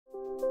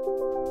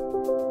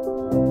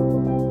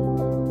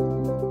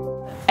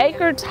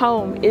Acres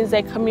Home is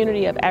a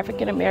community of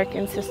African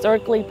Americans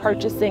historically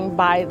purchasing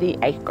by the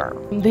acre.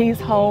 These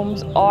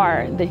homes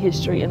are the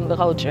history and the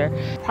culture.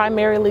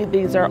 Primarily,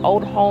 these are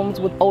old homes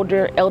with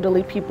older,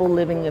 elderly people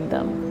living in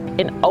them.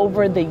 And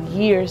over the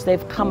years,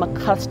 they've come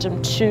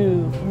accustomed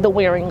to the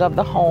wearing of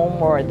the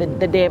home or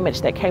the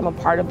damage that came a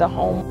part of the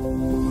home.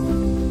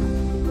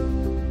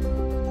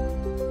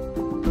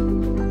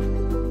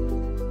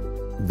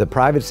 The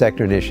Private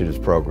Sector Initiatives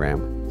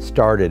program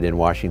started in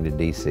Washington,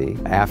 D.C.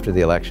 after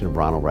the election of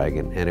Ronald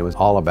Reagan, and it was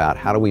all about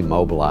how do we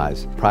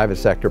mobilize private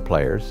sector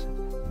players,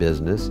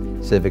 business,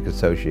 civic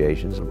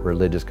associations,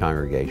 religious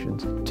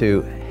congregations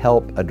to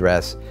help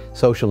address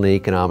social and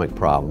economic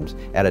problems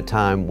at a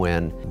time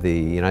when the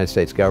United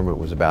States government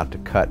was about to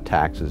cut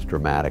taxes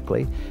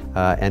dramatically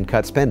and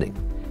cut spending.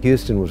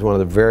 Houston was one of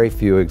the very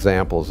few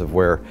examples of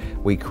where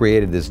we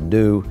created this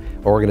new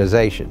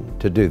organization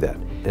to do that.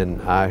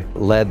 And I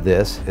led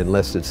this,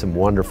 enlisted some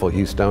wonderful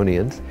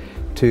Houstonians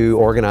to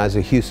organize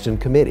a Houston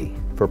committee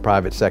for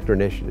private sector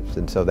initiatives.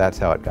 And so that's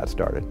how it got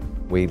started.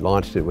 We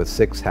launched it with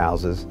 6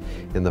 houses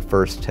in the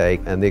first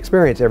take, and the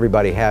experience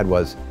everybody had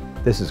was,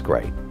 this is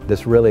great.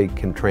 This really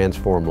can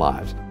transform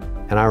lives.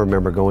 And I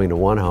remember going to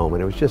one home,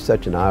 and it was just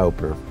such an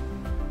eye-opener.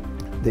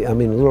 I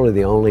mean, literally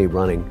the only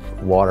running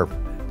water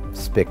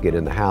spigot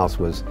in the house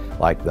was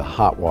like the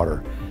hot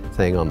water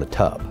thing on the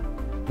tub.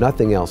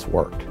 Nothing else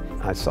worked.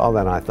 I saw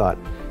that and I thought,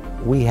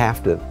 we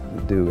have to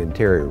do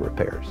interior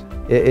repairs.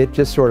 It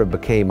just sort of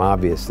became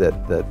obvious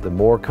that the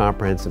more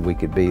comprehensive we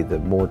could be, the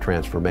more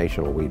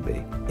transformational we'd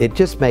be. It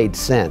just made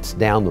sense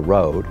down the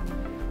road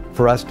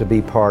for us to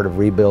be part of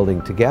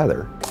rebuilding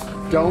together.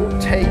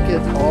 Don't take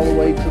it all the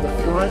way to the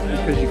front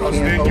because you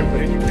can't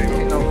open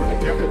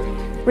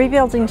it.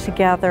 Rebuilding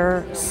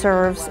Together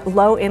serves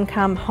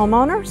low-income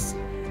homeowners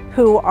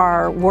who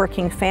are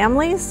working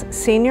families,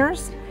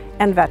 seniors,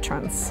 and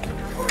veterans.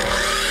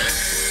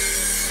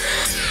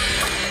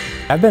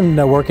 I've been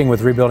working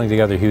with Rebuilding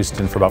Together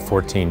Houston for about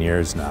 14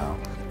 years now.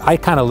 I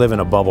kind of live in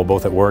a bubble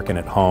both at work and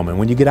at home, and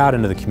when you get out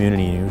into the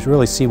community and you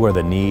really see where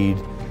the need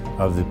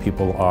of the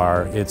people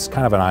are, it's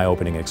kind of an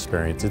eye-opening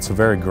experience. It's a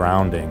very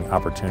grounding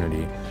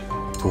opportunity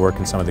to work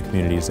in some of the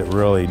communities that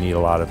really need a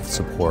lot of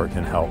support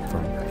and help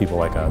from people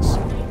like us.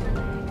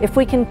 If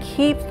we can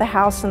keep the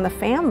house in the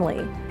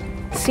family,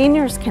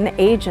 seniors can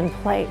age in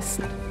place.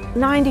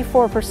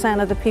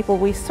 94% of the people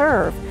we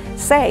serve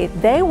say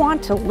they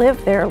want to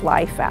live their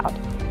life out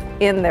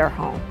in their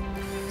home.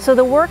 So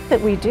the work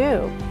that we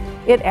do,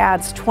 it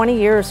adds 20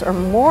 years or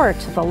more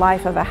to the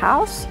life of a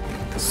house,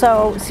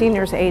 so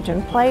seniors age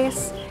in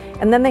place,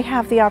 and then they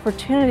have the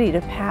opportunity to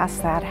pass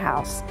that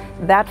house,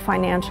 that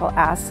financial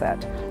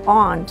asset,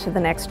 on to the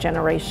next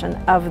generation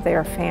of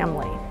their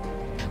family.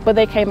 But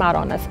they came out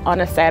on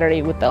a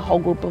Saturday with a whole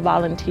group of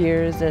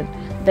volunteers, and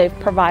they've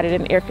provided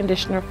an air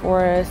conditioner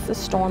for us, a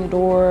storm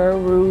door,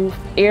 roof,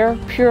 air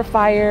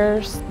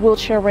purifiers,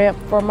 wheelchair ramp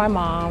for my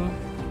mom.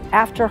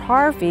 After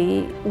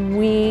Harvey,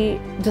 we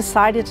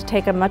decided to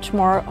take a much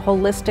more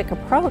holistic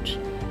approach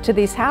to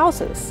these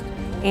houses,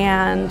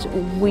 and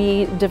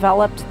we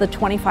developed the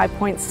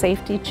 25-point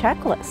safety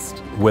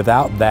checklist.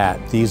 Without that,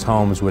 these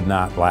homes would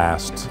not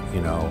last,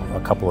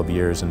 a couple of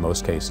years in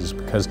most cases,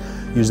 because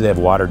usually they have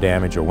water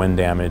damage or wind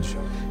damage,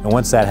 and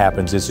once that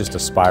happens, it's just a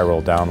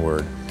spiral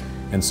downward.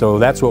 And so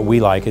that's what we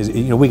like, is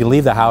we can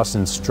leave the house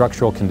in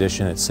structural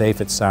condition, it's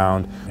safe, it's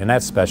sound, and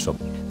that's special.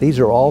 These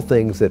are all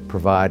things that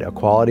provide a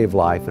quality of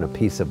life and a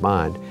peace of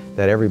mind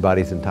that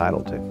everybody's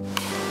entitled to.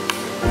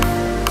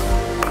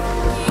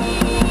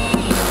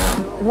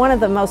 One of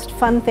the most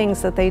fun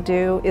things that they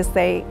do is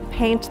they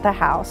paint the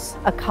house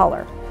a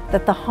color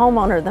that the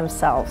homeowner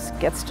themselves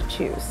gets to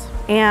choose.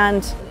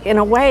 And in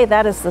a way,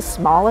 that is the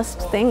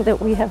smallest thing that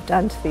we have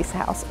done to these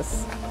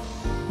houses.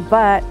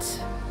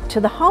 But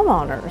to the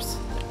homeowners,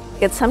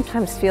 it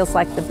sometimes feels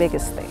like the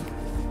biggest thing,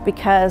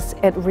 because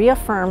it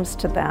reaffirms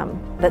to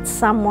them that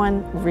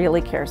someone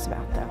really cares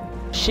about them.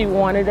 She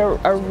wanted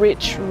a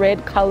rich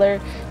red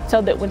color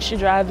so that when she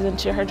drives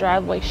into her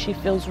driveway, she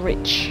feels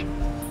rich.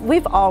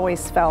 We've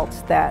always felt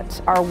that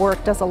our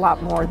work does a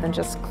lot more than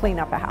just clean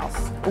up a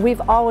house.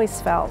 We've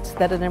always felt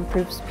that it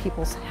improves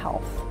people's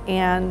health,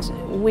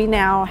 and we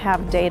now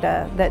have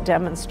data that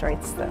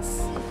demonstrates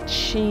this.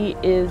 She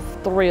is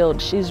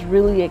thrilled. She's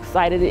really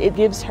excited. It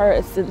gives her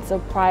a sense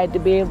of pride to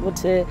be able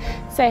to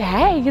say,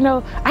 hey,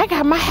 I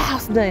got my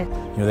house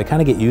done. They kind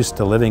of get used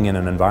to living in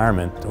an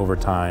environment over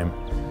time,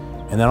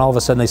 and then all of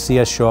a sudden they see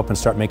us show up and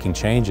start making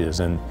changes,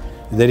 and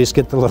they just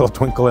get the little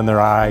twinkle in their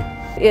eye.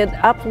 It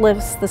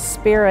uplifts the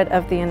spirit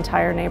of the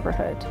entire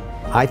neighborhood.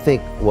 I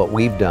think what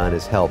we've done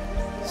is help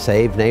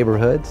save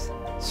neighborhoods,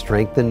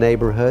 strengthen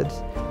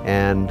neighborhoods,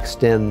 and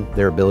extend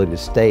their ability to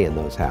stay in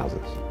those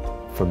houses.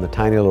 From the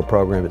tiny little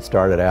program it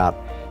started out,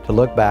 to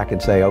look back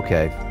and say,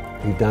 okay,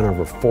 we've done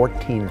over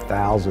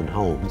 14,000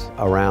 homes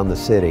around the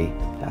city.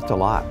 That's a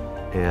lot,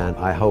 and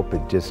I hope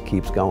it just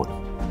keeps going.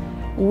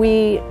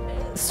 We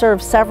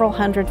serve several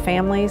hundred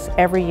families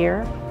every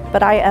year,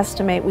 but I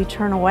estimate we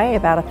turn away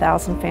about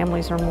 1,000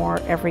 families or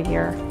more every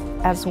year.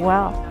 as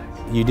well.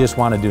 You just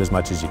want to do as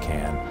much as you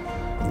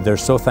can. They're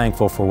so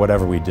thankful for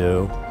whatever we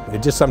do.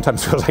 It just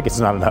sometimes feels like it's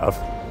not enough.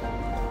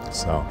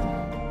 So.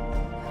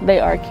 They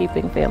are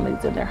keeping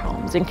families in their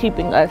homes and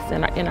keeping us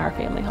in our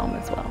family home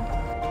as well.